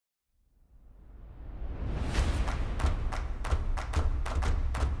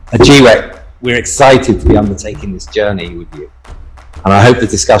At GWEC, we're excited to be undertaking this journey with you, and I hope the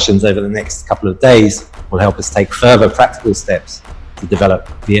discussions over the next couple of days will help us take further practical steps to develop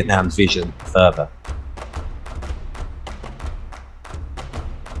Vietnam's vision further.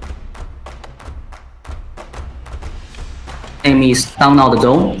 My name is Donald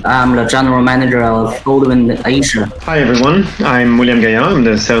Do. I'm the General Manager of Goldwind Asia. Hi everyone, I'm William Gaillard. I'm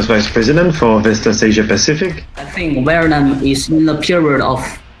the Sales Vice President for Vestas Asia Pacific. I think Vietnam is in a period of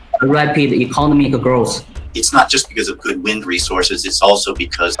rapid economic growth. It's not just because of good wind resources, it's also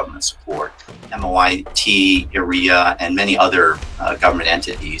because of government support, MOIT, IREA, and many other government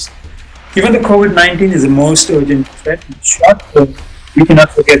entities. Given that COVID-19 is the most urgent threat in the short term, we cannot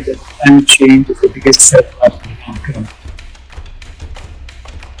forget that climate change is the biggest threat of the long term.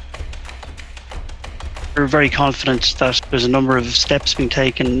 We're very confident that there's a number of steps being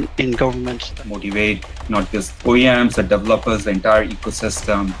taken in government that motivate not just OEMs, the developers, the entire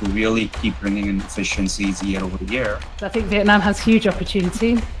ecosystem to really keep bringing in efficiencies year over year. I think Vietnam has huge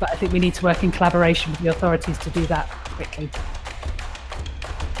opportunity, but I think we need to work in collaboration with the authorities to do that quickly.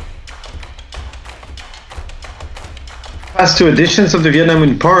 Past two editions of the Vietnam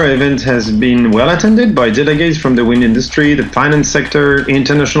Wind Power event has been well attended by delegates from the wind industry, the finance sector,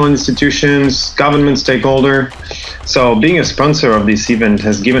 international institutions, government stakeholders. So being a sponsor of this event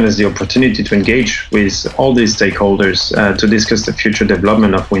has given us the opportunity to engage with all these stakeholders to discuss the future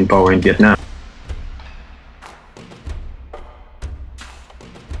development of wind power in Vietnam.